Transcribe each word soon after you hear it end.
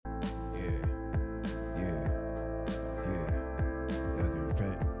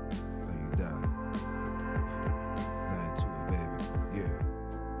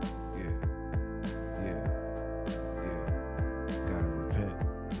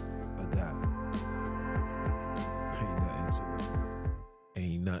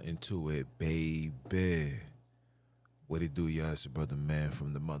into it, baby. What it do, y'all? It's your brother man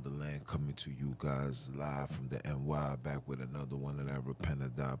from the motherland coming to you guys live from the NY, back with another one of that Repent or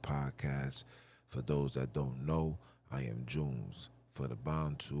Die podcast. For those that don't know, I am Junes. For the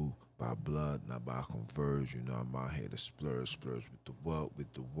bound to, by blood, not by converge. You know I'm out here to splurge with the what,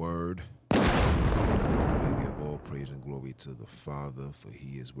 with the word. I give all praise and glory to the Father, for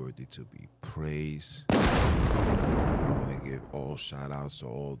he is worthy to be praised. I want to give all shout outs to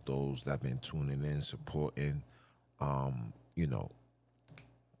all those that have been tuning in, supporting,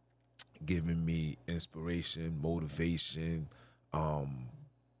 giving me inspiration, motivation,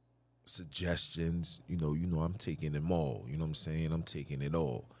 suggestions. You know, I'm taking them all. You know what I'm saying? I'm taking it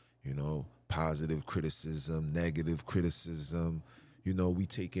all. You know, positive criticism, negative criticism. You know, we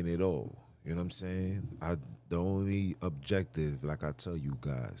taking it all. You know what I'm saying? The only objective, like I tell you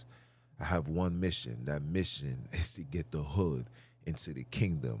guys, I have one mission. That mission is to get the hood into the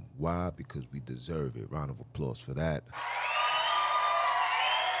kingdom. Why? Because we deserve it. Round of applause for that.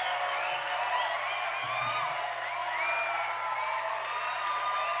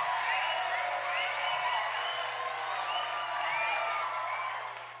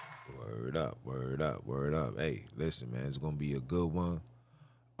 Word up, word up, word up. Hey, listen, man, it's gonna be a good one.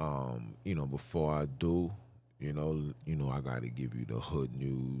 Before I do, I gotta give you the hood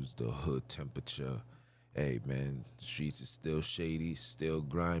news, the hood temperature. Hey, man, streets is still shady, still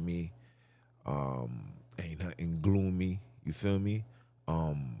grimy. Ain't nothing gloomy. You feel me?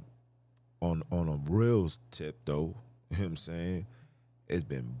 On a real tip though, you know what I'm saying? It's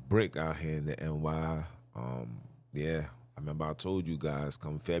been brick out here in the NY. Yeah, I remember I told you guys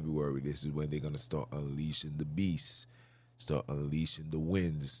come February, this is when they're gonna start unleashing the beasts, start unleashing the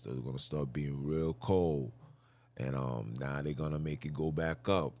winds. They're gonna start being real cold. And now they're gonna make it go back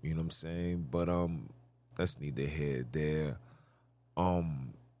up, you know what I'm saying? But that's neither here nor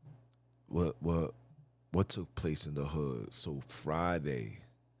there. What took place in the hood? So Friday,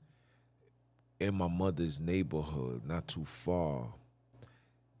 in my mother's neighborhood, not too far,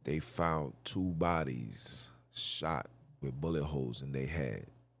 they found two bodies shot with bullet holes in their head,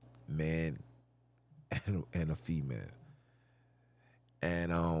 man and a female,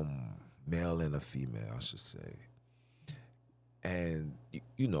 and male and a female, I should say. And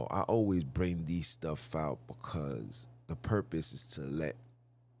I always bring these stuff out because the purpose is to let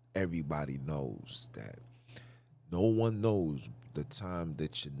everybody knows that no one knows the time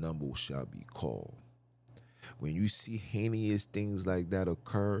that your number shall be called. When you see heinous things like that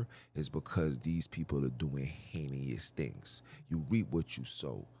occur, it's because these people are doing heinous things. You reap what you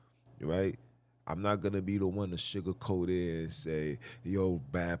sow, right? I'm not going to be the one to sugarcoat it and say, yo,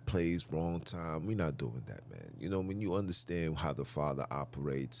 bad place, wrong time. We're not doing that, man. When you understand how the Father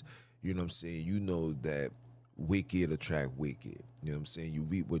operates, you know what I'm saying? You know that wicked attract wicked. You know what I'm saying? You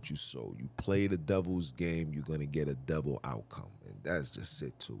reap what you sow. You play the devil's game, you're going to get a devil outcome. And that's just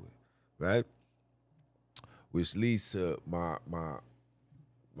it to it, right? Which leads to my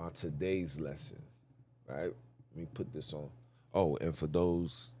today's lesson, right? Let me put this on. Oh, and for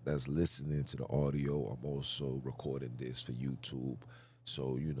those that's listening to the audio, I'm also recording this for YouTube.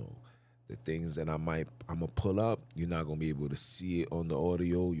 So, the things that I'm going to pull up, you're not going to be able to see it on the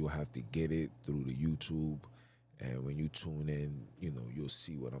audio. You'll have to get it through the YouTube. And when you tune in, you'll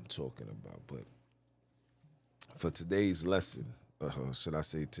see what I'm talking about. But for today's lesson, should I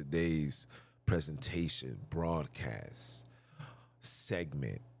say today's presentation, broadcast,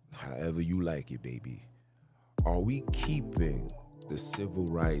 segment, however you like it, baby. Are we keeping the civil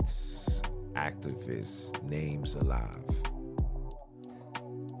rights activists' names alive?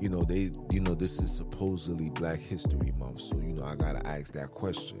 This is supposedly Black History Month, so I gotta ask that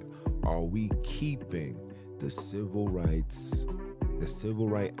question. Are we keeping the civil rights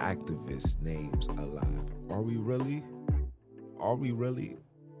activists' names alive? Are we really? Are we really?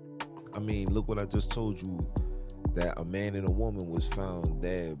 I mean, look what I just told you, that a man and a woman was found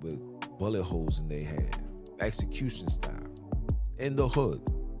dead with bullet holes in their head, execution style, in the hood.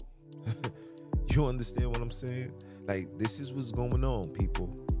 You understand what I'm saying? Like, this is what's going on,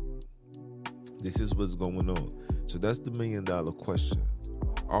 people. This is what's going on. So that's the $1 million question.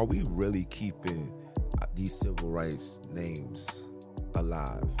 Are we really keeping these civil rights names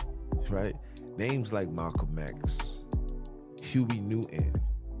alive, right? Names like Malcolm X, Huey Newton,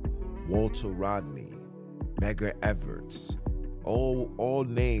 Walter Rodney, Medgar Evers, all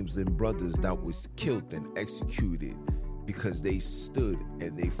names and brothers that was killed and executed because they stood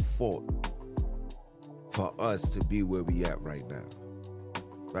and they fought for us to be where we at right now,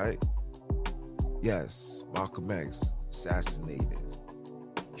 right? Yes, Malcolm X assassinated,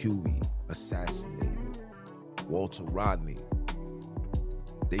 Huey assassinated, Walter Rodney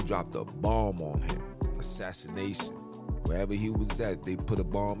They dropped a bomb on him. Assassination. Wherever he was at, they put a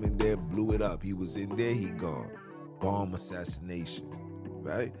bomb in there, blew it up. He was in there, he gone. Bomb assassination,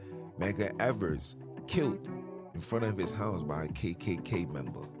 right? Medgar Evers killed in front of his house by a KKK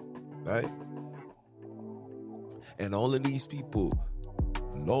member, right? And all of these people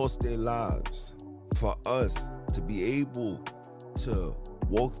lost their lives for us to be able to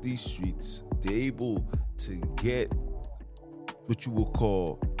walk these streets, to be able to get what you would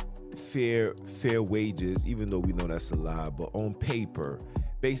call fair wages, even though we know that's a lie, but on paper,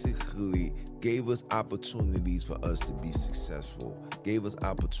 basically gave us opportunities for us to be successful, gave us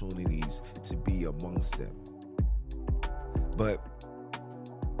opportunities to be amongst them. But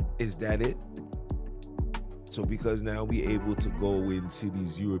is that it? So because now we able to go into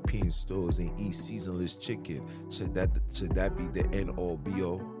these European stores and eat seasonless chicken, should that be the end all be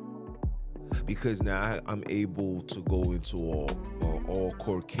all? Because now I'm able to go into all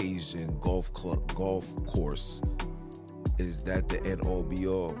Caucasian golf course. Is that the end all be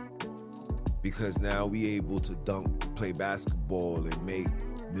all? Because now we able to play basketball and make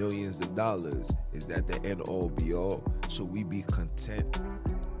millions of dollars. Is that the end all be all? Should we be content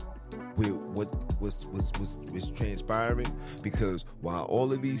with what's transpiring? Because while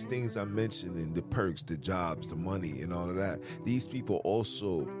all of these things I'm mentioning, the perks, the jobs, the money, and all of that, these people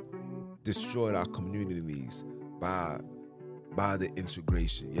also destroyed our communities by the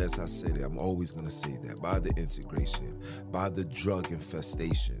integration. Yes, I said it. I'm always going to say that. By the integration, by the drug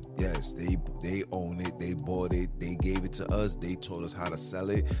infestation. Yes, they own it. They bought it. They gave it to us. They told us how to sell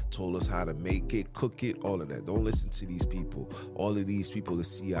it, told us how to make it, cook it, all of that. Don't listen to these people. All of these people are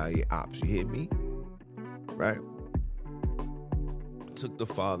CIA ops. You hear me? Right? Took the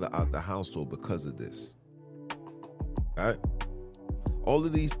father out the household because of this. Right? All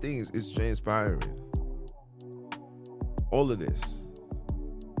of these things is transpiring. All of this.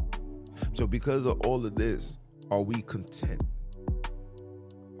 So because of all of this, are we content?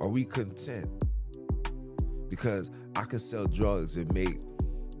 Are we content? Because I can sell drugs and make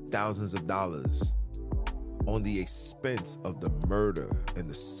thousands of dollars on the expense of the murder and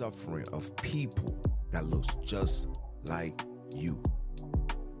the suffering of people that looks just like you.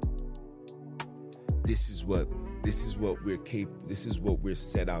 This is what we're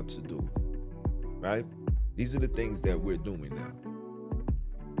set out to do. Right? These are the things that we're doing now.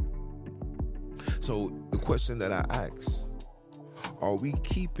 So the question that I ask, are we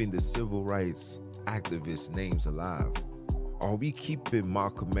keeping the civil rights activists' names alive? Are we keeping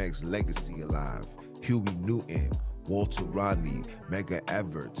Malcolm X's legacy alive? Huey Newton, Walter Rodney, Medgar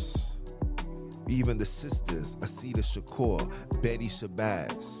Evers, even the sisters, Assata Shakur, Betty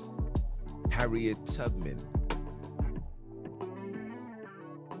Shabazz, Harriet Tubman,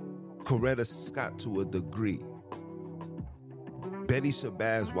 Coretta Scott to a degree. Betty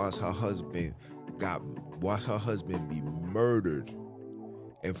Shabazz watched her husband be murdered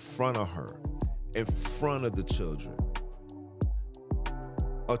in front of her, in front of the children.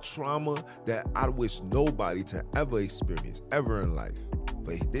 A trauma that I wish nobody to ever experience, ever in life.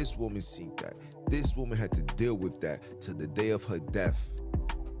 But this woman seen that. This woman had to deal with that to the day of her death.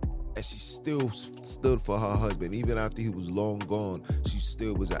 And she still stood for her husband. Even after he was long gone, she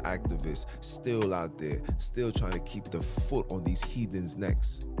still was an activist, still out there, still trying to keep the foot on these heathens'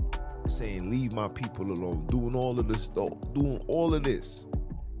 necks. Saying, leave my people alone, doing all of this.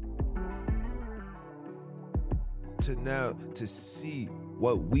 To now, to see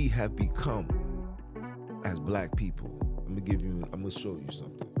what we have become as black people. I'm gonna show you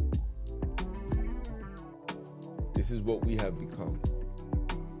something. This is what we have become.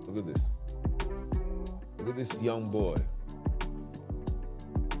 Look at this. Look at this young boy.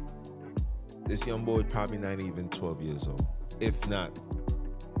 This young boy is probably not even 12 years old. If not,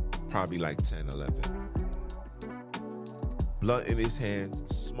 probably like 10, 11. Blunt in his hands,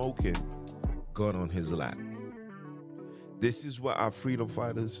 smoking, gun on his lap. This is what our freedom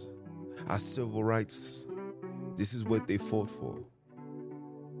fighters, our civil rights, this is what they fought for.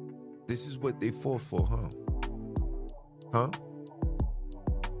 This is what they fought for, huh?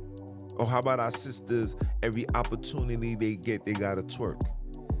 Or how about our sisters, every opportunity they get, they gotta twerk.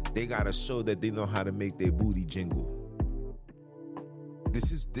 They gotta show that they know how to make their booty jingle.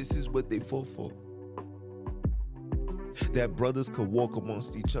 This is what they fought for. That brothers could walk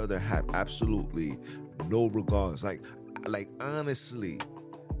amongst each other, have absolutely no regards. Like honestly,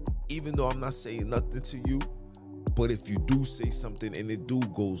 even though I'm not saying nothing to you, but if you do say something and it do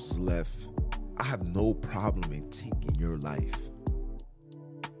goes left, I have no problem in taking your life.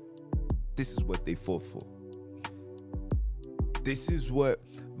 This is what they fought for. This is what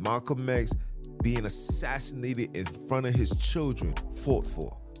Malcolm X being assassinated in front of his children fought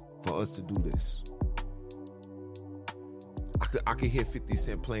for. for us to do this. I could hear 50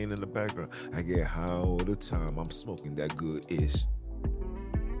 Cent playing in the background. I get high all the time. I'm smoking that good-ish.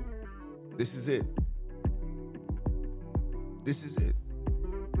 This is it. This is it.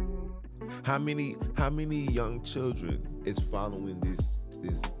 How many young children is following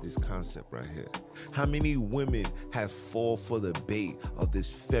this concept right here? How many women have fall for the bait of this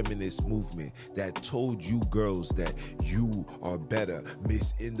feminist movement that told you girls that you are better,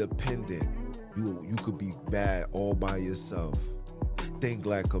 Miss Independent? You could be bad all by yourself. Think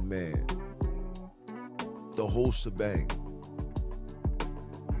like a man. The whole shebang.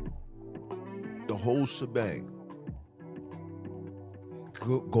 The whole shebang.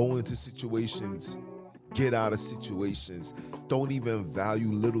 Go into situations, get out of situations. Don't even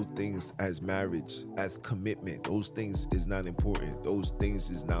value little things as marriage, as commitment. Those things is not important. Those things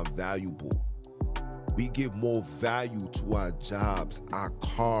is not valuable. We give more value to our jobs, our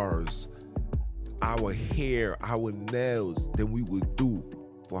cars, our hair, our nails than we would do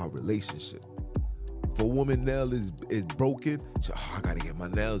for our relationship. If a woman's nail is broken, I gotta get my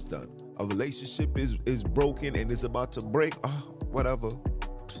nails done. A relationship is broken and it's about to break, whatever.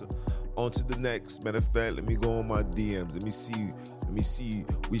 On to the next. Matter of fact, let me go on my DMs. Let me see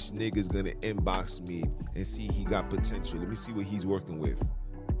which nigga's gonna inbox me and see he got potential. Let me see what he's working with.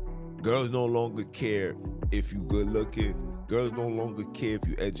 Girls no longer care if you good looking. Girls no longer care if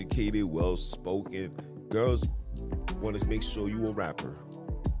you educated, well spoken. Girls want to make sure you a rapper.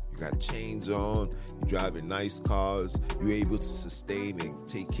 You got chains on, you driving nice cars, you able to sustain and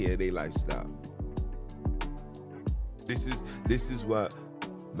take care of their lifestyle. This is what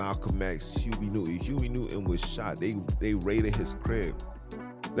Malcolm X, Huey Newton was shot. They raided his crib.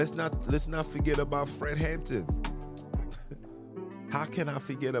 Let's not forget about Fred Hampton. How can I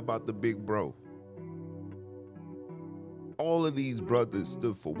forget about the big bro? All of these brothers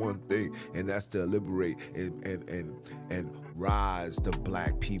stood for one thing, and that's to liberate and rise the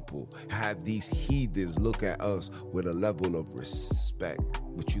black people. Have these heathens look at us with a level of respect.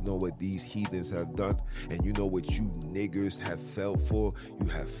 But you know what these heathens have done? And you know what you niggers have fell for? You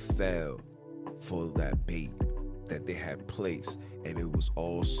have fell for that bait that they had placed. And it was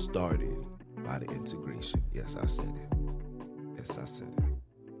all started by the integration. Yes, I said it. Yes, I said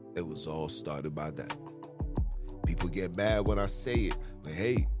it. It was all started by that. People get mad when I say it, but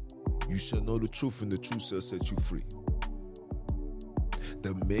hey, you should know the truth and the truth shall set you free.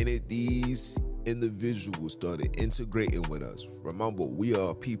 The minute these individuals started integrating with us, remember, we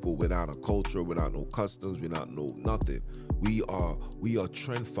are people without a culture, without no customs, without no nothing. We are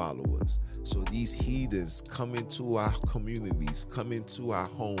trend followers. So these heathens come into our communities, come into our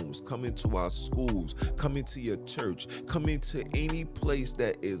homes, come into our schools, come into your church, come into any place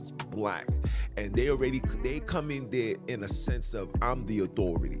that is black. And they come in there in a sense of, I'm the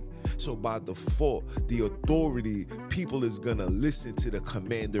authority. So by default, the authority, people is gonna listen to the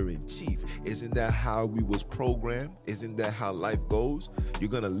commander-in-chief. Isn't that how we was programmed? Isn't that how life goes?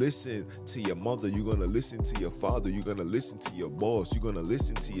 You're gonna listen to your mother, you're gonna listen to your father, you're gonna listen to your boss, you're gonna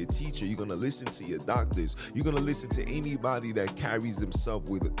listen to your teacher, you're gonna listen to your doctors, you're gonna listen to anybody that carries themselves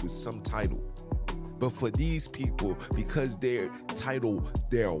with some title. But for these people, because their title,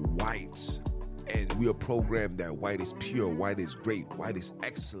 they're white. And we are programmed that white is pure, white is great, white is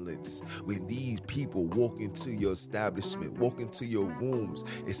excellence. When these people walk into your establishment, walk into your rooms,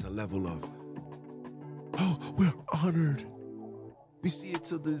 it's a level of, oh, we're honored. We see it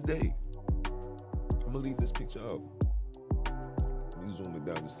to this day. I'm gonna leave this picture up. Let me zoom it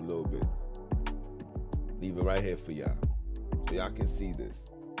down just a little bit. Leave it right here for y'all, so y'all can see this.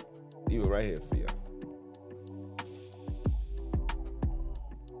 Leave it right here for y'all.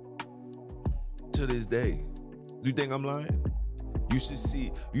 To this day, you think I'm lying? You should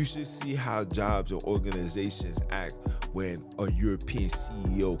see how jobs or organizations act when a European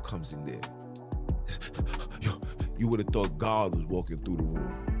CEO comes in there. You would have thought God was walking through the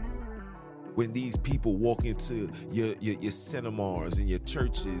room. When these people walk into your cinemas and your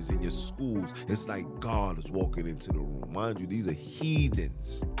churches and your schools, it's like God is walking into the room. Mind you, these are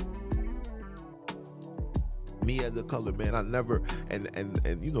heathens. Me as a colored man, I never, and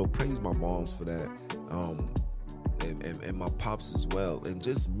you know, praise my moms for that, and my pops as well. And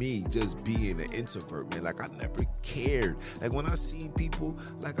just me, just being an introvert, man, like I never cared. Like when I seen people,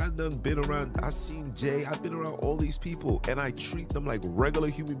 like I seen Jay, I've been around all these people, and I treat them like regular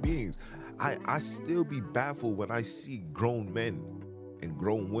human beings. I still be baffled when I see grown men and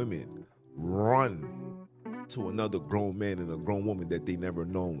grown women run to another grown man and a grown woman that they never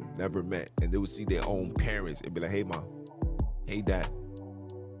known, never met, and they would see their own parents and be like, hey mom, hey dad.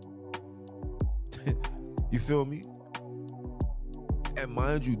 You feel me? And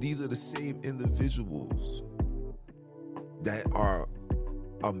mind you, these are the same individuals that are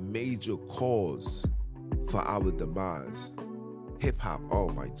a major cause for our demise. Hip hop, oh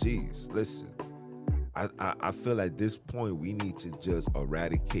my geez, listen. I feel at this point we need to just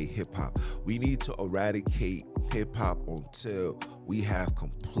eradicate hip hop. We need to eradicate hip hop until we have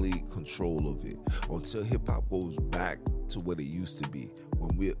complete control of it. Until hip hop goes back to what it used to be,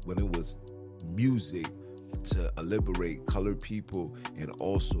 when it was music to liberate colored people and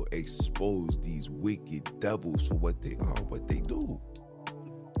also expose these wicked devils for what they are, what they do.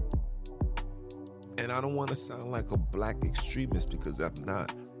 And I don't want to sound like a black extremist, because I'm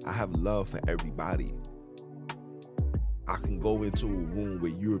not. I have love for everybody. I can go into a room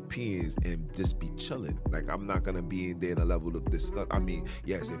with Europeans and just be chilling. Like, I'm not going to be in there in a level of discuss. I mean,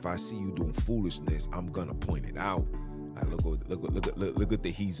 yes, if I see you doing foolishness, I'm going to point it out. Like, look at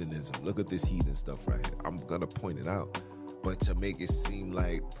the heathenism. Look at this heathen stuff right here. I'm going to point it out. But to make it seem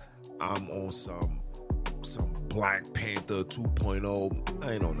like I'm on some Black Panther 2.0,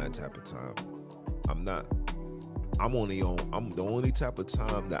 I ain't on that type of time. I'm not. I'm the only type of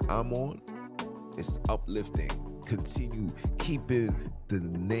time that I'm on is uplifting. Continue keeping the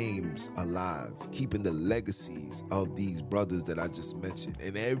names alive, keeping the legacies of these brothers that I just mentioned,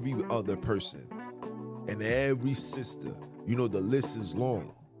 and every other person, and every sister. You know, the list is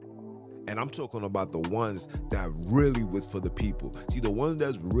long. And I'm talking about the ones that really was for the people. See, the ones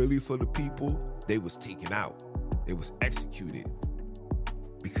that's really for the people, they was taken out. They was executed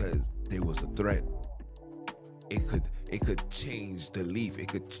because there was a threat. It could change the leaf. It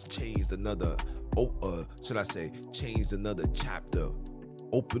could change another, change another chapter.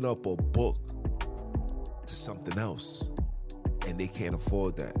 Open up a book to something else. And they can't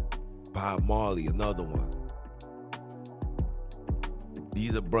afford that. Bob Marley, another one.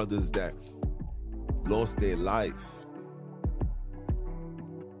 These are brothers that lost their life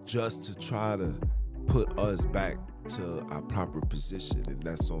just to try to put us back to our proper position, and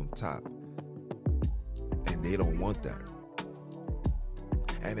that's on top. And they don't want that.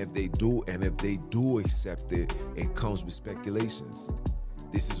 And if they do accept it, it comes with speculations.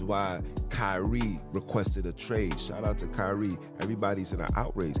 This is why Kyrie requested a trade. Shout out to Kyrie. Everybody's in an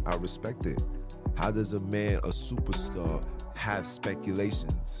outrage. I respect it. How does a man, a superstar, have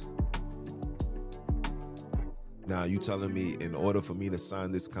speculations? Now, you telling me in order for me to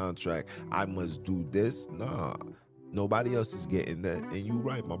sign this contract, I must do this? Nah. Nobody else is getting that. And you're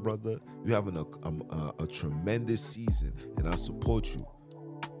right, my brother. You're having a tremendous season, and I support you.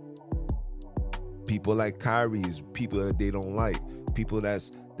 People like Kyrie is people that they don't like. People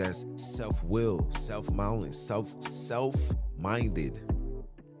that's self-willed, self-minded, self-minded.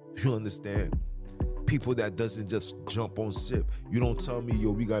 You understand? People that doesn't just jump on ship. You don't tell me,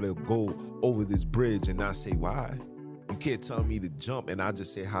 yo, we gotta go over this bridge and not say why. You can't tell me to jump and I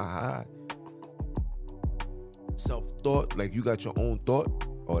just say hi. Self-thought, like you got your own thought,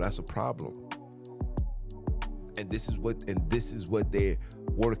 oh, that's a problem. And this is what they're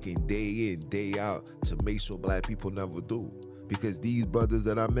working day in, day out to make sure black people never do. Because these brothers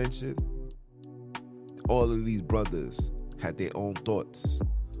that I mentioned, all of these brothers had their own thoughts.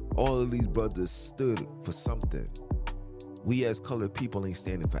 All of these brothers stood for something. We as colored people ain't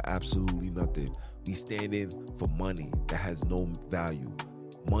standing for absolutely nothing. We standing for money that has no value.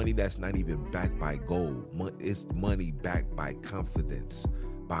 Money that's not even backed by gold. It's money backed by confidence,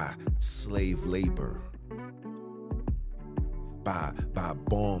 by slave labor, by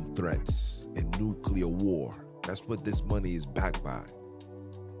bomb threats and nuclear war. That's what this money is backed by.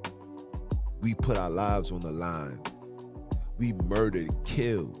 We put our lives on the line. We murdered,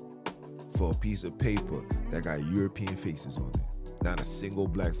 killed for a piece of paper that got European faces on it. Not a single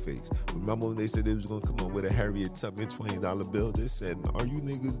black face. Remember when they said they was gonna come up with a Harriet Tubman $20 bill? They said, are you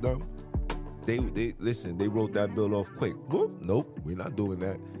niggas dumb? They wrote that bill off quick. Whoop, nope, we're not doing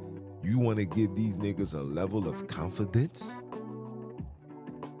that. You wanna give these niggas a level of confidence?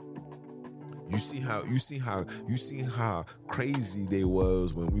 You see how crazy they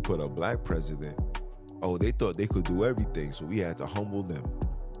was when we put a black president. Oh, they thought they could do everything, so we had to humble them.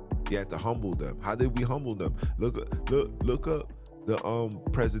 We had to humble them. How did we humble them? Look up the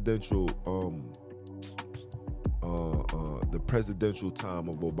presidential time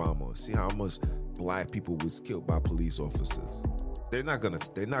of Obama. See how much black people was killed by police officers. They're not gonna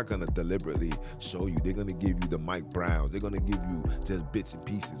deliberately show you. They're gonna give you the Mike Browns. They're gonna give you just bits and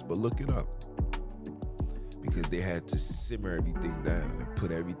pieces. But look it up. Because they had to simmer everything down and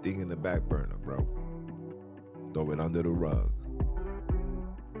put everything in the back burner, bro. Throw it under the rug.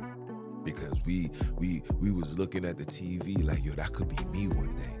 Because we was looking at the TV like, yo, that could be me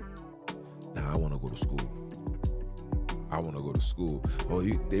one day. Now I want to go to school. I want to go to school. Or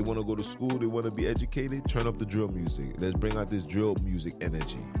they want to go to school, they want to be educated, turn up the drill music. Let's bring out this drill music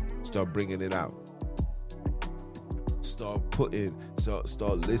energy. Start bringing it out. Start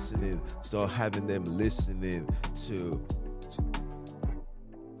listening, start having them listening to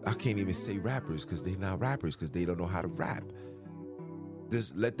I can't even say rappers because they're not rappers because they don't know how to rap.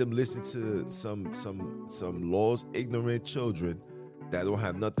 Just let them listen to some lost, ignorant children that don't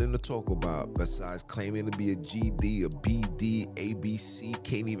have nothing to talk about besides claiming to be a GD, a BD, ABC,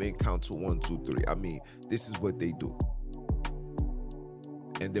 can't even count to 1, 2, 3. I mean, this is what they do.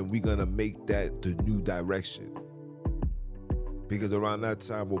 And then we're gonna make that the new direction. Because around that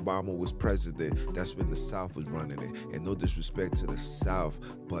time Obama was president, that's when the South was running it. And no disrespect to the South,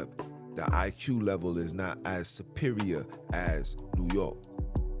 but the IQ level is not as superior as New York.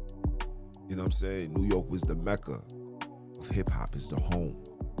 You know what I'm saying? New York was the Mecca of hip-hop, is the home.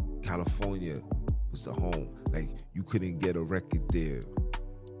 California was the home. Like, you couldn't get a record there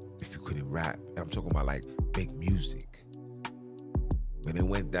if you couldn't rap. And I'm talking about, like, make music. When it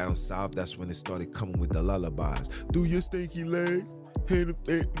went down south, that's when it started coming with the lullabies. Do your stinky leg, hit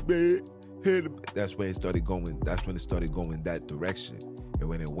the bed, hit the... That's when it started going that direction. And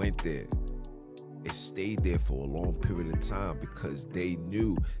when it went there, it stayed there for a long period of time because they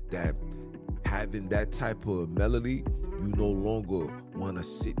knew that having that type of melody, you no longer want to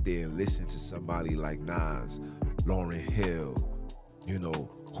sit there and listen to somebody like Nas, Lauryn Hill, you know,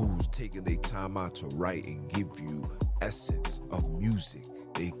 who's taking their time out to write and give you essence of music.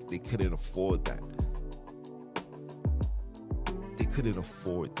 They couldn't afford that. They couldn't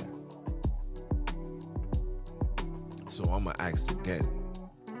afford that. So I'm going to ask again,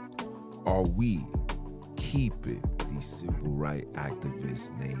 are we keeping these civil rights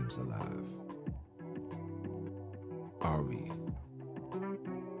activists' names alive? Are we?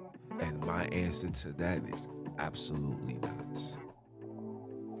 And my answer to that is absolutely not.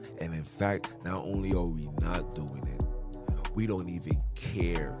 And in fact, not only are we not doing it, we don't even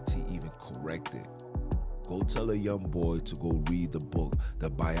care to even correct it. Go tell a young boy to go read the book, the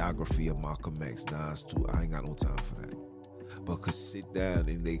biography of Malcolm X. Nah, I ain't got no time for that. But could sit down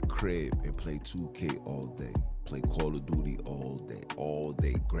in their crib and play 2K all day, play Call of Duty all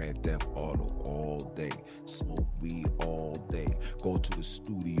day, Grand Theft Auto all day, smoke weed all day, go to the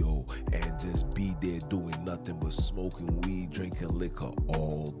studio and just be there doing nothing but smoking weed, drinking liquor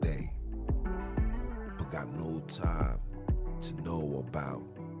all day. But got no time to know about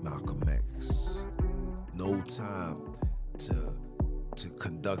Malcolm X. No time to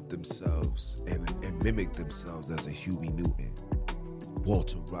conduct themselves and mimic themselves as a Huey Newton,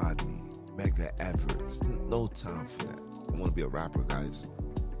 Walter Rodney, Medgar Evers. No time for that. I want to be a rapper, guys.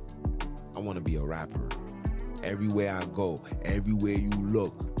 I want to be a rapper. Everywhere I go, everywhere you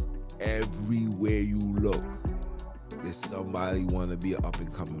look, there's somebody want to be an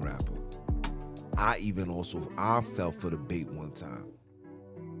up-and-coming rapper. I fell for the bait one time.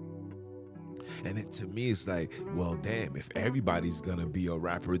 And to me, it's like, well, damn, if everybody's going to be a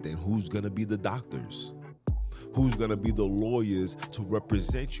rapper, then who's going to be the doctors? Who's going to be the lawyers to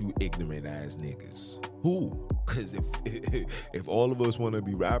represent you ignorant ass niggas? Who? Because if all of us want to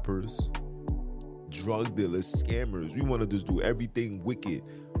be rappers, drug dealers, scammers, we want to just do everything wicked.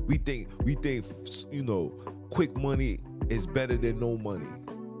 We think, you know, quick money is better than no money.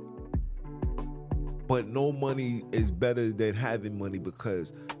 But no money is better than having money,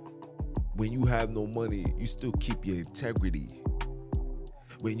 because when you have no money, you still keep your integrity.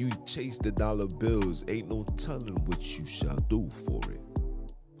 When you chase the dollar bills, ain't no telling what you shall do for it.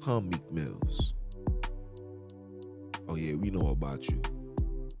 Huh, Meek Mills? Oh yeah, we know about you.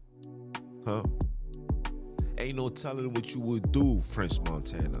 Huh? Ain't no telling what you would do, French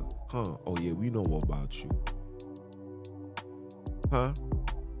Montana. Huh? Oh yeah, we know about you. Huh?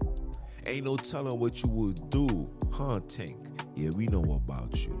 Ain't no telling what you would do, huh, Tank? Yeah, we know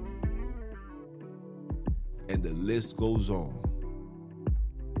about you. And the list goes on.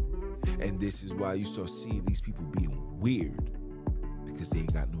 And this is why you start seeing these people being weird, because they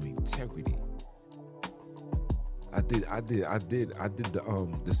ain't got no integrity. I did the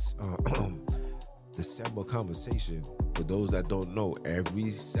December conversation. For those that don't know, every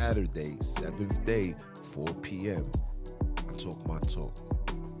Saturday, 7th day, 4 p.m., I talk my talk.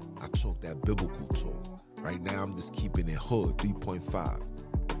 I talk that biblical talk. Right now, I'm just keeping it hood, 3.5.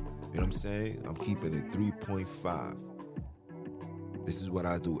 You know what I'm saying? I'm keeping it 3.5. This is what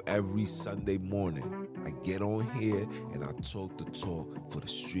I do every Sunday morning. I get on here and I talk the talk for the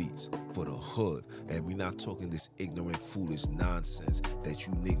streets, for the hood. And we're not talking this ignorant, foolish nonsense that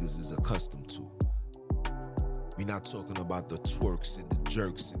you niggas is accustomed to. We're not talking about the twerks and the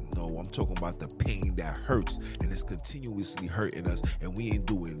jerks. And no, I'm talking about the pain that hurts and is continuously hurting us. And we ain't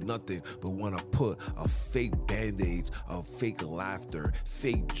doing nothing but want to put a fake band-aid of fake laughter,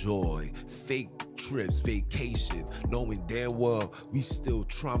 fake joy, fake trips, vacation, knowing damn well we still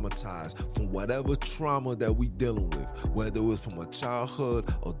traumatized from whatever trauma that we dealing with, whether it was from a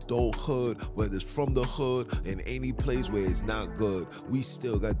childhood, adulthood, whether it's from the hood, in any place where it's not good. We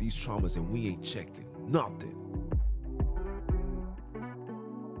still got these traumas and we ain't checking nothing.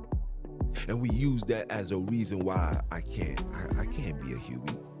 And we use that as a reason why I can't be a Huey.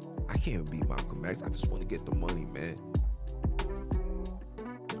 I can't be Malcolm X. I just want to get the money, man.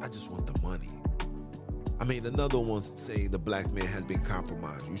 I just want the money. I mean, another one saying the black man has been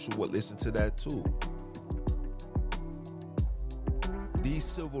compromised. You should listen to that too. These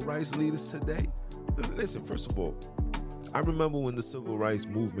civil rights leaders today, listen, first of all, I remember when the civil rights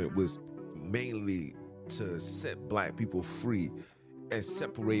movement was mainly to set black people free and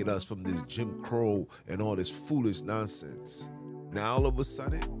separate us from this Jim Crow and all this foolish nonsense. Now, all of a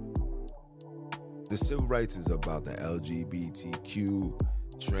sudden, the civil rights is about the LGBTQ,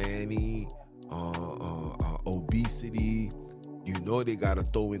 tranny, obesity. You know they gotta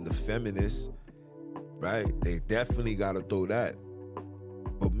throw in the feminists, right? They definitely gotta throw that.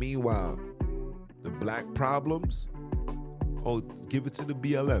 But meanwhile, the black problems, give it to the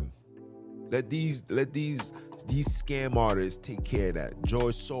BLM. Let these scam artists take care of that.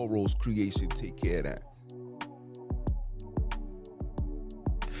 George Soros creation take care of that.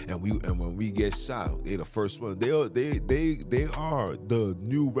 And when we get shot, they're the first one. They are the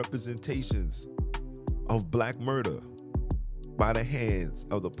new representations of black murder by the hands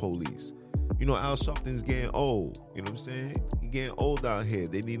of the police. You know, Al Sharpton's getting old. You know what I'm saying? He's getting old out here.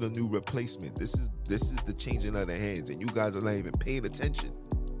 They need a new replacement. This is the changing of the hands, and you guys are not even paying attention.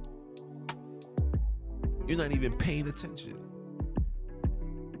 You're not even paying attention.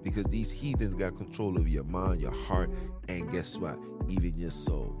 Because these heathens got control of your mind, your heart, and guess what? Even your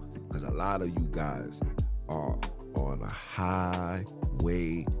soul. Because a lot of you guys are on a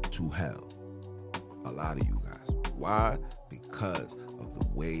highway to hell. A lot of you guys. Why? Because of the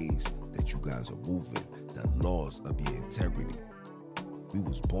ways that you guys are moving, the loss of your integrity. We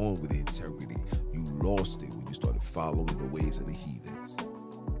was born with integrity. You lost it when you started following the ways of the heathens.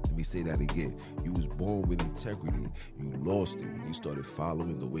 Let me say that again. You was born with integrity. You lost it when you started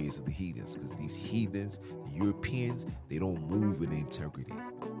following the ways of the heathens. Because these heathens, the Europeans, they don't move with integrity.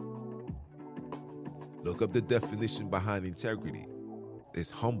 Look up the definition behind integrity. It's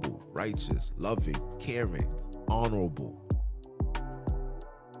humble, righteous, loving, caring, honorable.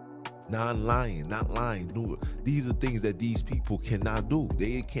 Non-lying, not lying. No, these are things that these people cannot do.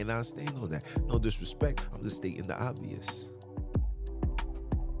 They cannot stand on that. No disrespect. I'm just stating the obvious.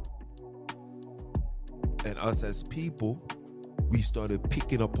 And us as people, we started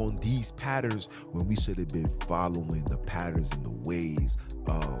picking up on these patterns when we should have been following the patterns and the ways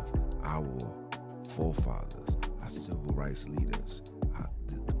of our forefathers, our civil rights leaders,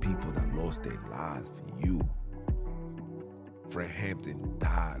 the people that lost their lives for you. Fred Hampton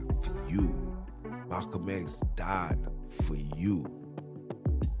died for you. Malcolm X died for you.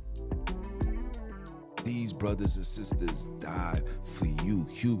 These brothers and sisters died for you.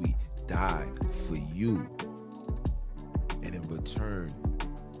 Huey died for you. And in return,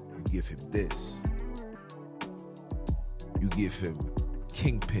 you give him this. You give him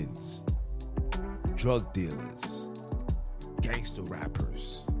kingpins, drug dealers, gangster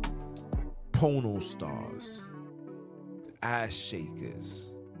rappers, porno stars, ass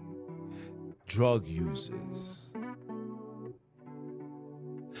shakers, drug users,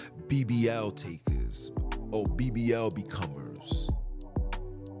 BBL takers, or BBL becomers,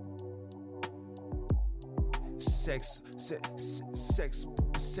 sex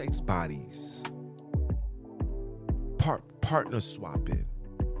bodies, partner swapping,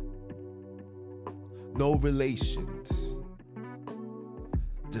 no relations,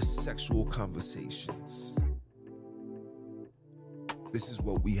 just sexual conversations. This is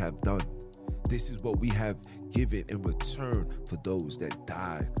what we have done. This is what we have given in return for those that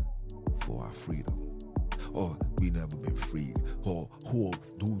died for our freedom. Or we never been freed. Or who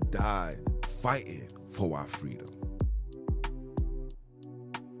died fighting for our freedom.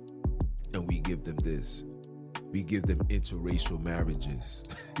 And we give them this. We give them interracial marriages.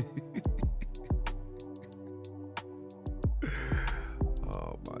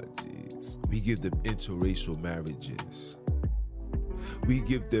 Oh my jeez. We give them interracial marriages. We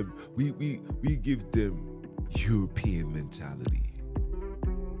give them European mentality.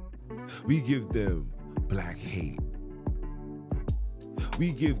 We give them black hate.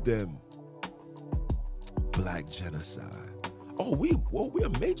 We give them black genocide. We're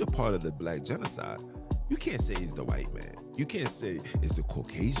a major part of the black genocide. You can't say it's the white man. You can't say it's the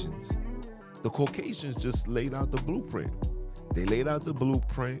Caucasians. The Caucasians just laid out the blueprint. They laid out the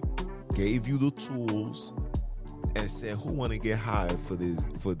blueprint, gave you the tools, and said, who want to get hired for this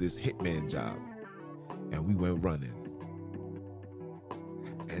hitman job? And we went running.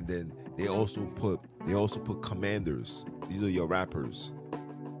 And then they also put commanders. These are your rappers.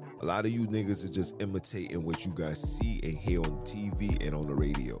 A lot of you niggas is just imitating what you guys see and hear on TV and on the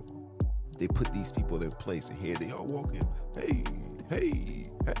radio. They put these people in place, and here they are walking. Hey, hey,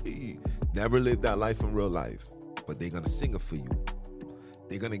 hey. Never lived that life in real life, but they're gonna sing it for you.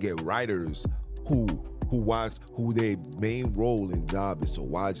 They're gonna get writers who their main role and job is to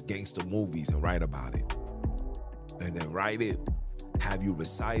watch gangster movies and write about it. And then write it, have you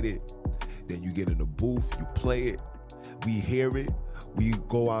recite it, then you get in the booth, you play it, we hear it, we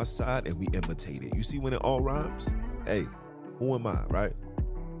go outside and we imitate it. You see when it all rhymes? Hey, who am I, right?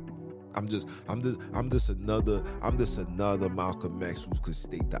 I'm just another Malcolm X who can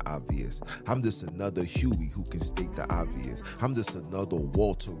state the obvious. I'm just another Huey who can state the obvious. I'm just another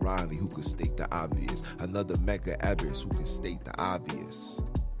Walter Riley who can state the obvious. Another Medgar Evers who can state the obvious.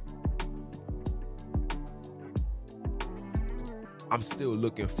 I'm still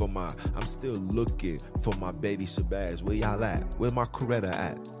looking for my Betty Shabazz. Where y'all at? Where my Coretta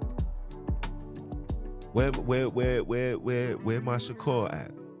at? Where my Shakur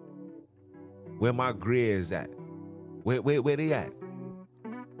at? Where my Greers at? Where they at?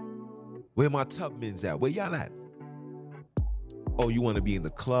 Where my Tubmans at? Where y'all at? Oh, you want to be in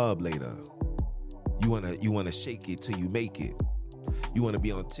the club later? You wanna shake it till you make it? You want to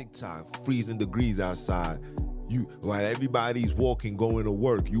be on TikTok, freezing degrees outside? While everybody's walking, going to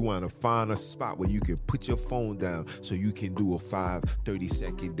work, you want to find a spot where you can put your phone down so you can do a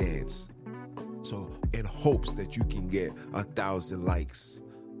 30-second dance. So in hopes that you can get 1,000 likes,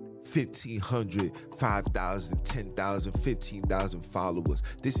 1,500, 5,000, 10,000, 15,000 followers.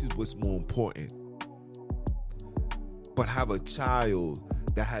 This is what's more important. But have a child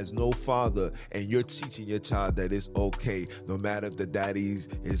that has no father, and you're teaching your child that it's okay, no matter if the daddy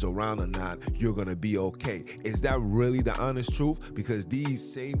is around or not, you're gonna be okay. Is that really the honest truth? Because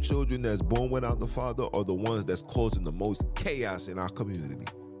these same children that's born without the father are the ones that's causing the most chaos in our community.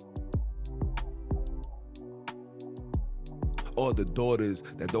 Or the daughters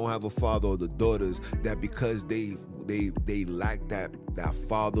that don't have a father, or the daughters that because they lack that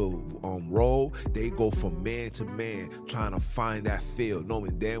father role, they go from man to man trying to find that feel,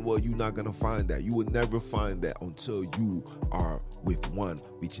 knowing damn well you're not gonna find that. You will never find that until you are with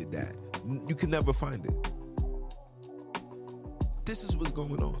your dad. You can never find it. This is what's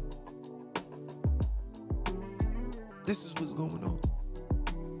going on. This is what's going on.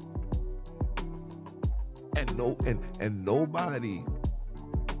 And nobody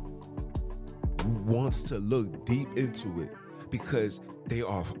wants to look deep into it because they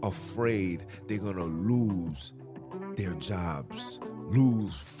are afraid they're gonna lose their jobs,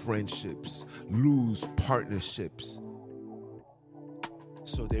 lose friendships, lose partnerships.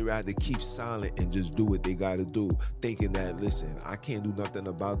 So they rather keep silent and just do what they gotta do, thinking that, listen, I can't do nothing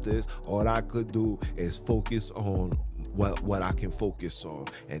about this. All I could do is focus on what I can focus on,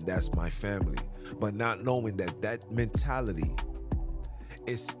 and that's my family. But not knowing that mentality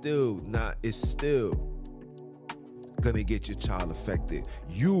is still gonna get your child affected.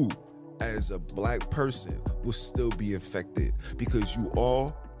 You, as a black person, will still be affected because you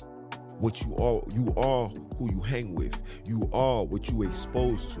are what you are. You are who you hang with. You are what you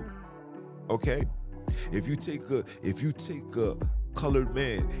exposed to. Okay? If you take a colored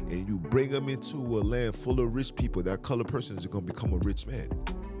man and you bring him into a land full of rich people, that colored person is going to become a rich man.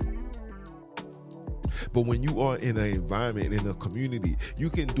 But when you are in an environment, in a community, you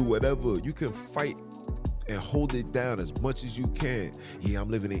can do whatever. You can fight and hold it down as much as you can. Yeah, I'm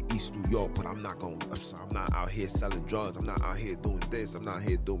living in East New York, but I'm not out here selling drugs. I'm not out here doing this. I'm not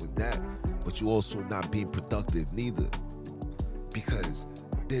here doing that. But you also not being productive neither, because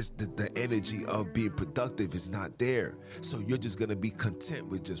the energy of being productive is not there. So you're just gonna be content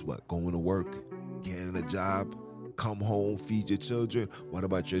with just what? Going to work, getting a job, come home, feed your children. What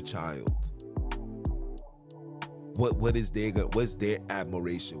about your child? What's their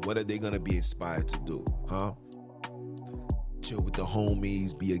admiration? What are they gonna be inspired to do? Huh? Chill with the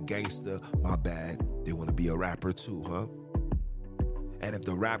homies, be a gangster. My bad. They wanna be a rapper too, huh? And if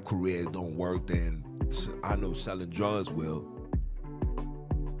the rap career don't work, then I know selling drugs will.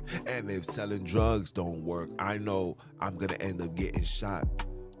 And if selling drugs don't work, I know I'm gonna end up getting shot,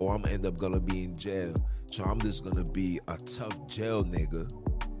 or I'm gonna end up gonna be in jail. So I'm just gonna be a tough jail nigga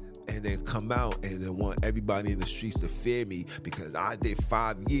and then come out and then want everybody in the streets to fear me because I did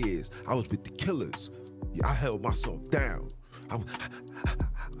 5 years. I was with the killers. Yeah, I held myself down.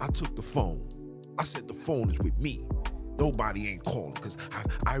 I took the phone. I said the phone is with me. Nobody ain't calling because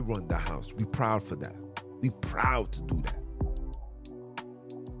I run the house. We proud for that. We proud to do that.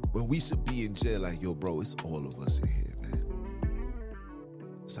 When we should be in jail, like, yo, bro, it's all of us in here, man.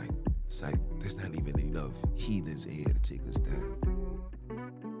 It's like there's not even enough heathens in here to take us down.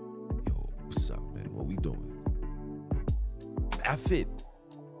 Yo, what's up, man? What we doing? F it.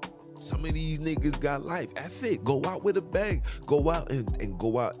 Some of these niggas got life. F it. Go out with a bang. Go out and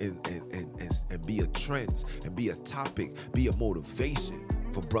go out and be a trend and be a topic, be a motivation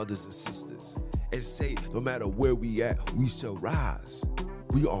for brothers and sisters. And say, no matter where we at, we shall rise.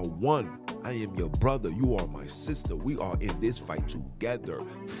 We are one. I am your brother. You are my sister. We are in this fight together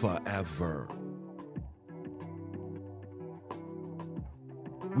forever.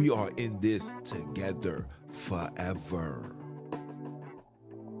 We are in this together forever.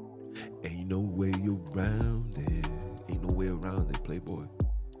 Ain't no way around it. Ain't no way around it, Playboy.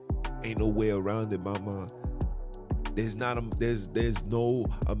 Ain't no way around it, mama. There's no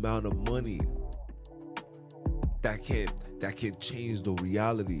amount of money that can change the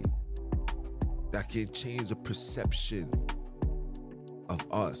reality, that can change the perception of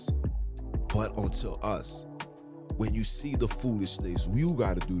us. But until us, when you see the foolishness, you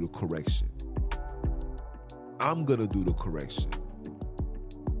got to do the correction. I'm going to do the correction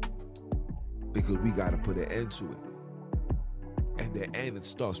because we got to put an end to it. And the end, it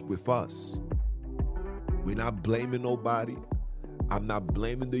starts with us. We're not blaming nobody. I'm not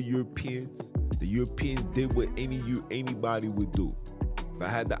blaming the Europeans. The Europeans did what anybody would do. If I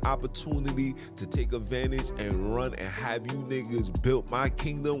had the opportunity to take advantage and run and have you niggas build my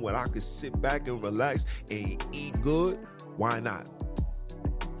kingdom where I could sit back and relax and eat good, why not?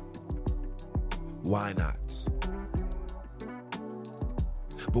 Why not?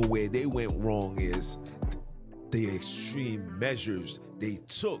 But where they went wrong is the extreme measures they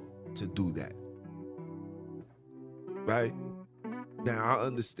took to do that. Right? Now, I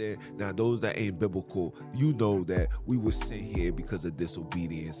understand. Now, those that ain't biblical, you know that we were sent here because of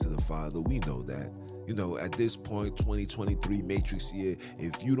disobedience to the Father. We know that. You know, at this point, 2023 Matrix year,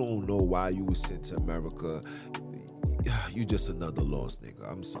 if you don't know why you were sent to America, you just another lost nigga.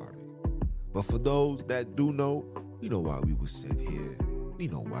 I'm sorry. But for those that do know, we know why we were sent here. We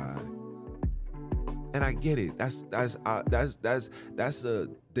know why. And I get it. That's a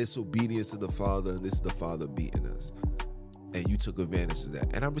disobedience to the Father, and this is the Father beating us. And you took advantage of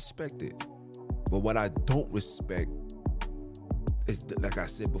that. And I respect it. But what I don't respect is, like I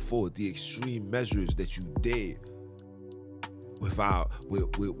said before, the extreme measures that you did with our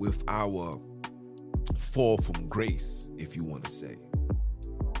fall from grace, if you want to say.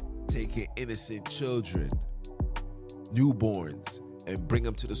 Taking innocent children, newborns, and bring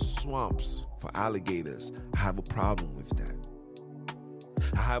them to the swamps for alligators. I have a problem with that.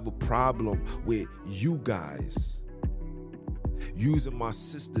 I have a problem with you guys using my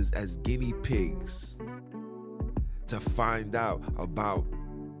sisters as guinea pigs to find out about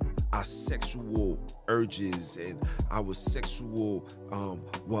our sexual urges and our sexual,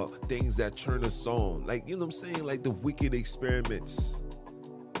 things that turn us on. Like, you know what I'm saying? Like the wicked experiments.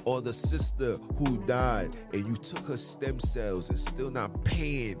 Or the sister who died and you took her stem cells and still not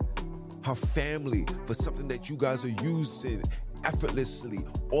paying her family for something that you guys are using effortlessly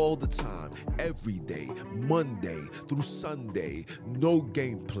all the time, every day, Monday through Sunday, no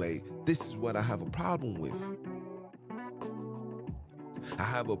gameplay. This is what I have a problem with. I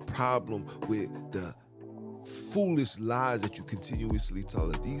have a problem with the foolish lies that you continuously tell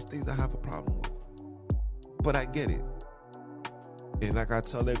us. These things I have a problem with. But I get it. And like I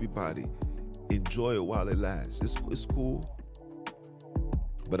tell everybody, enjoy it while it lasts. It's cool.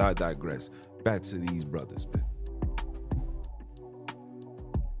 But I digress. Back to these brothers, man.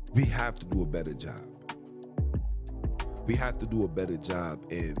 We have to do a better job. We have to do a better job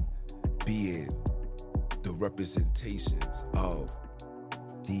in being the representations of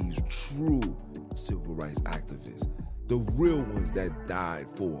these true civil rights activists. The real ones that died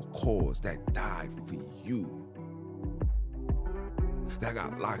for a cause, that died for you. That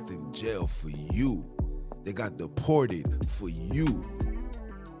got locked in jail for you. They got deported for you.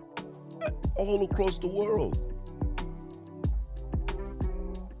 All across the world.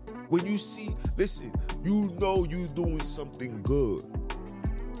 When you see, listen, you know you doing something good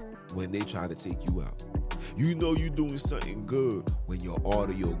when they try to take you out. You know you doing something good when your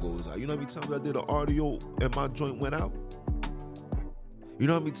audio goes out. You know how many times I did an audio and my joint went out? You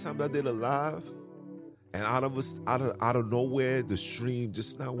know how many times I did a live And out of nowhere, the stream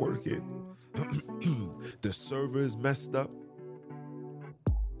just not working. The server is messed up.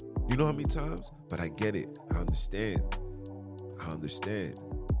 You know how many times? But I get it. I understand.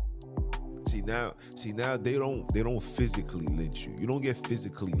 See now they don't physically lynch you. You don't get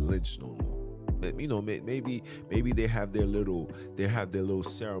physically lynched no more. You know, maybe they have their little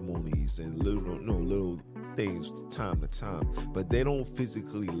ceremonies and little things time to time, but they don't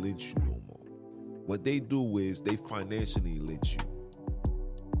physically lynch you no more. What they do is they financially lynch you,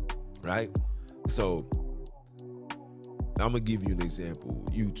 right? So I'm gonna give you an example.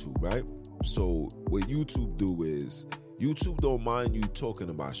 YouTube, right? So what YouTube do is YouTube don't mind you talking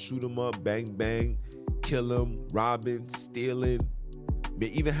about shoot 'em up, bang bang, kill 'em, robbing, stealing,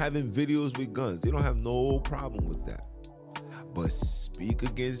 even having videos with guns. They don't have no problem with that. But speak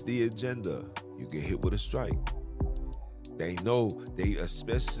against the agenda, you get hit with a strike. They know,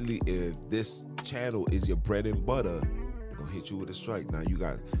 especially if this channel is your bread and butter, they're gonna hit you with a strike. Now you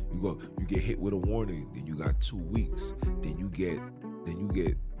get hit with a warning, then you got 2 weeks, then you get a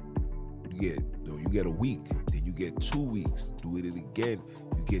week, then you get 2 weeks, do it again,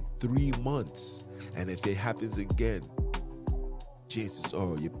 you get 3 months. And if it happens again, chances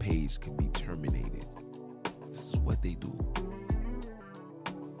are your page can be terminated. This is what they do.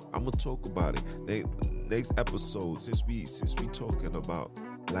 I'm gonna talk about it next episode. Since we talking about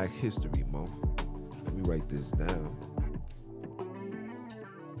Black History Month, let me write this down.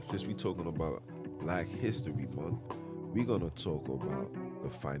 Since we talking about Black History Month, we're gonna talk about the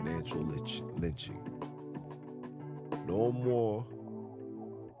financial lynching. No more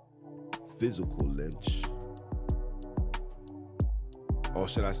physical lynch. Or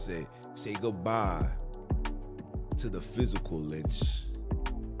should I say goodbye to the physical lynch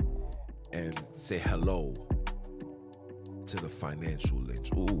and say hello to the financial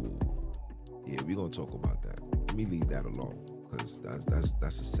lynch. Ooh, yeah, we're gonna talk about that. Let me leave that alone because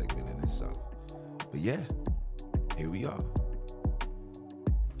that's a segment in itself. But yeah, here we are.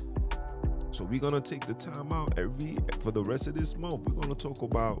 So we're gonna take the time out for the rest of this month. We're gonna talk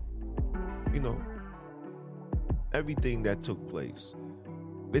about, everything that took place.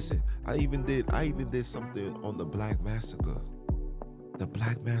 Listen, I even did something on the Black Massacre. The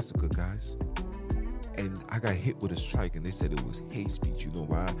Black Massacre, guys. And I got hit with a strike and they said it was hate speech. You know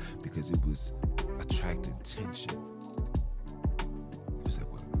why? Because it was attracting tension. It was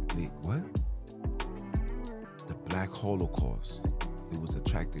like, wait, what? The Black Holocaust. It was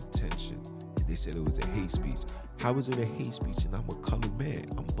attracting tension. And they said it was a hate speech. How is it a hate speech and I'm a colored man?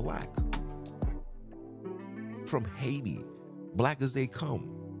 I'm black. From Haiti. Black as they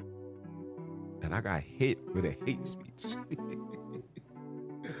come. And I got hit with a hate speech.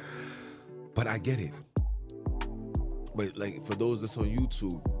 But I get it. But like for those that's on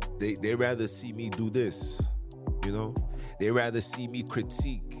YouTube, they rather see me do this, They rather see me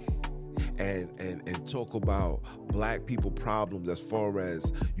critique and talk about black people problems as far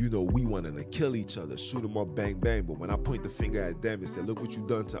as, we wanting to kill each other, shoot them up, bang, bang. But when I point the finger at them and say, look what you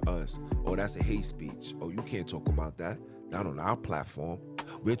done to us. Oh, that's a hate speech. Oh, you can't talk about that. Not on our platform.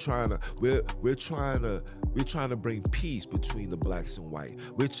 We're trying to bring peace between the blacks and white.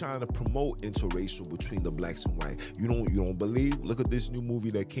 We're trying to promote interracial between the blacks and white. You don't believe? Look at this new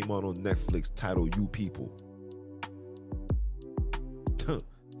movie that came out on Netflix titled You People.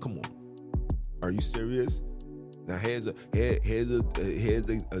 Come on. Are you serious? Now here's a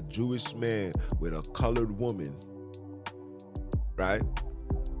Jewish man with a colored woman, right?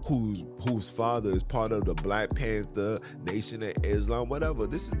 Whose father is part of the Black Panther, Nation of Islam, whatever.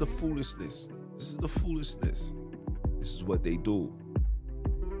 This is the foolishness. This is what they do.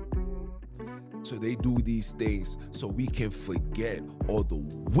 So they do these things so we can forget all the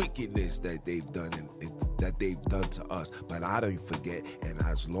wickedness that they've done to us. But I don't forget. And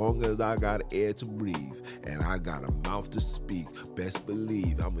as long as I got air to breathe and I got a mouth to speak, best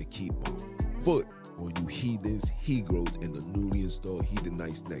believe I'm gonna keep my foot on you heathens, Negroes, and the newly installed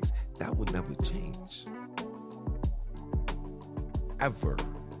Heathenites next. That will never change. Ever.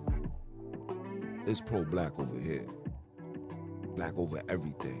 It's pro-black over here. Black over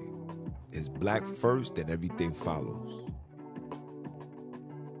everything. It's black first, then everything follows.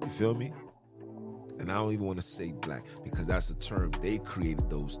 You feel me? And I don't even want to say black because that's a term. They created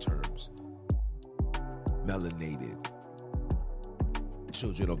those terms. Melanated.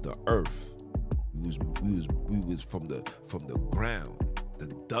 Children of the earth. We was from the ground, the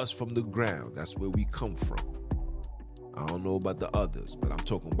dust from the ground. That's where we come from. I don't know about the others, but I'm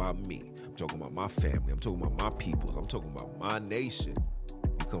talking about me. I'm talking about my family. I'm talking about my peoples. I'm talking about my nation.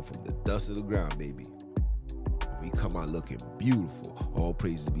 We come from the dust of the ground, baby. We come out looking beautiful. All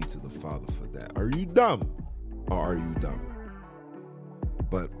praises be to the Father for that. Are you dumb? Or are you dumb?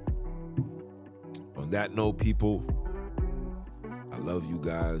 But on that note, people, I love you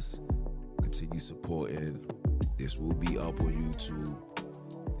guys. Continue supporting. This will be up on YouTube.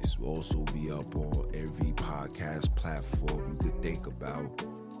 This will also be up on every podcast platform you could think about.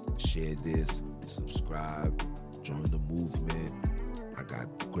 Share this, subscribe, join the movement. I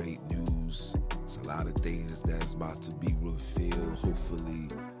got great news. It's a lot of things that's about to be revealed. Hopefully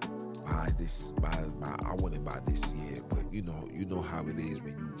I want it by this year. But you know how it is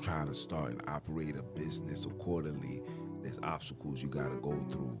when you try to start and operate a business accordingly. There's obstacles you gotta go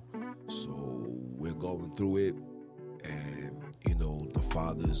through. So we're going through it, and the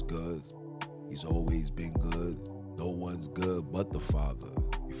Father is good. He's always been good. No one's good but the Father.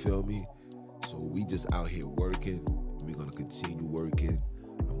 You feel me? So we just out here working. We're gonna continue working.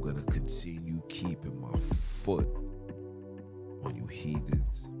 I'm gonna continue keeping my foot on you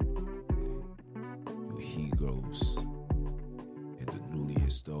heathens, you he-grows, and the newly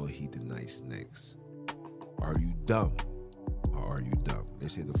installed Heathenites next. Are you dumb? Or are you dumb?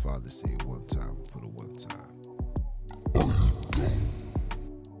 Let's hear the Father say it one time for the one time.